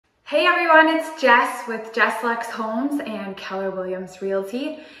Hey everyone, it's Jess with Jess Lex Homes and Keller Williams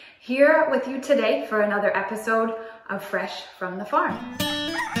Realty, here with you today for another episode of Fresh from the Farm.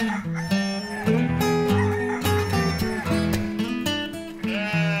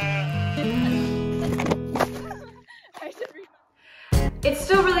 It's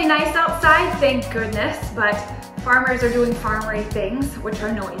still really nice outside, thank goodness, but farmers are doing farmery things, which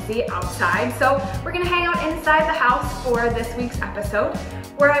are noisy outside. So we're gonna hang out inside the house for this week's episode,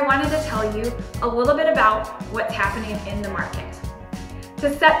 where I wanted to tell you a little bit about what's happening in the market.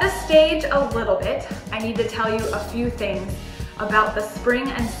 To set the stage a little bit, I need to tell you a few things about the spring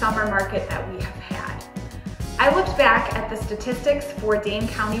and summer market that we have had. I looked back at the statistics for Dane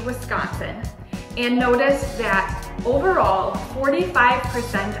County, Wisconsin, and noticed that overall,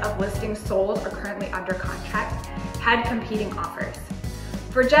 45% of listings sold or currently under contract had competing offers.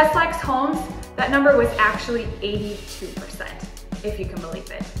 For Jess Lex Homes, that number was actually 82%, if you can believe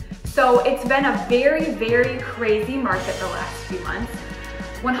it. So it's been a very, very crazy market the last few months.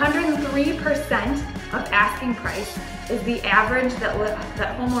 103% of asking price is the average that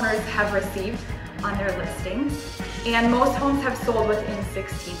homeowners have received on their listings, and most homes have sold within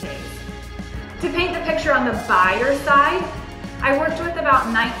 16 days. To paint the picture on the buyer side, I worked with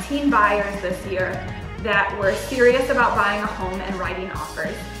about 19 buyers this year that were serious about buying a home and writing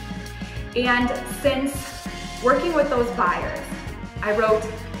offers. And since working with those buyers, I wrote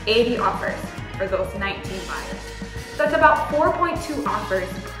 80 offers for those 19 buyers. That's about 4.2 offers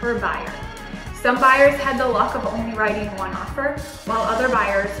per buyer. Some buyers had the luck of only writing one offer, while other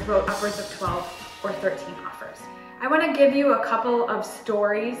buyers wrote upwards of 12 or 13 offers. I want to give you a couple of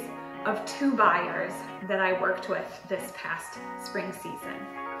stories of two buyers that I worked with this past spring season.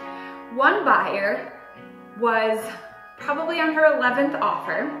 One buyer was probably on her 11th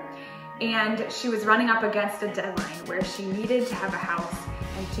offer, and she was running up against a deadline where she needed to have a house,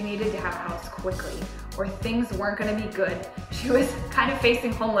 and she needed to have a house quickly, or things weren't going to be good. She was kind of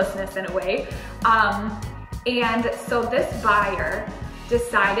facing homelessness in a way. And so this buyer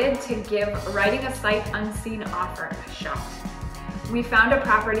decided to give writing a sight unseen offer a shot. We found a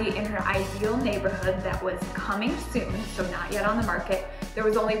property in her ideal neighborhood that was coming soon, so not yet on the market. There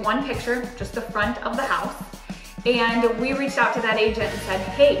was only one picture, just the front of the house. And we reached out to that agent and said,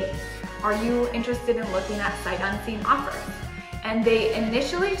 hey, are you interested in looking at sight unseen offers? And they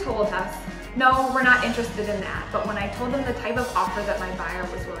initially told us, no, we're not interested in that. But when I told them the type of offer that my buyer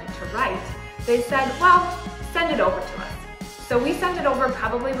was willing to write, they said, well, send it over to us. So we sent it over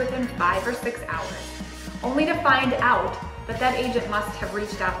probably within 5 or 6 hours, only to find out that agent must have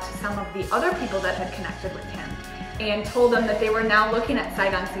reached out to some of the other people that had connected with him and told them that they were now looking at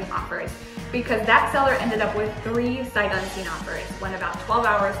sight unseen offers, because that seller ended up with 3 sight unseen offers when about 12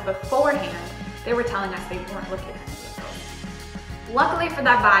 hours beforehand they were telling us they weren't looking at any of those. Luckily for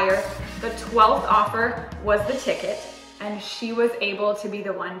that buyer, the 12th offer was the ticket, and she was able to be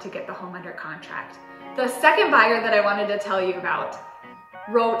the one to get the home under contract. The second buyer that I wanted to tell you about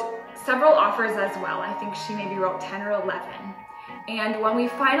wrote several offers as well. I think she maybe wrote 10 or 11. And when we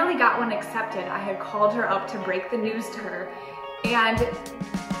finally got one accepted, I had called her up to break the news to her. And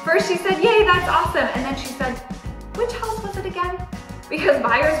first she said, yay, that's awesome. And then she said, which house was it again? Because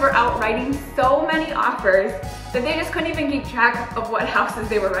buyers were out writing so many offers that they just couldn't even keep track of what houses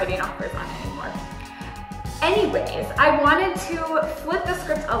they were writing offers on anymore. Anyways, I wanted to flip the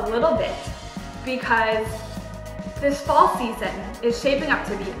script a little bit because this fall season is shaping up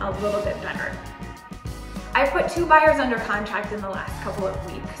to be a little bit better. I put 2 buyers under contract in the last couple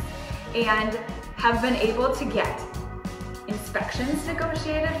of weeks and have been able to get inspections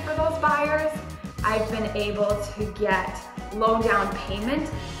negotiated for those buyers. I've been able to get low down payment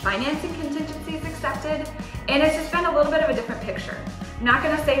financing contingencies accepted, and it's just been a little bit of a different picture. I'm not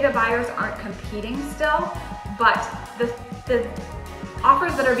gonna say the buyers aren't competing still, but the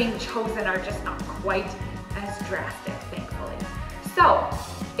offers that are being chosen are just not quite as drastic, thankfully. So,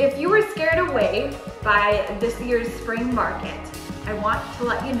 if you were scared away by this year's spring market, I want to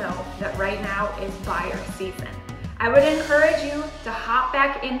let you know that right now is buyer season. I would encourage you to hop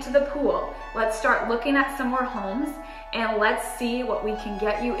back into the pool. Let's start looking at some more homes, and let's see what we can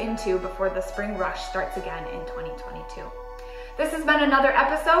get you into before the spring rush starts again in 2022. This has been another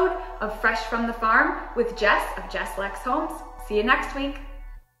episode of Fresh from the Farm with Jess of Jess Lex Homes. See you next week.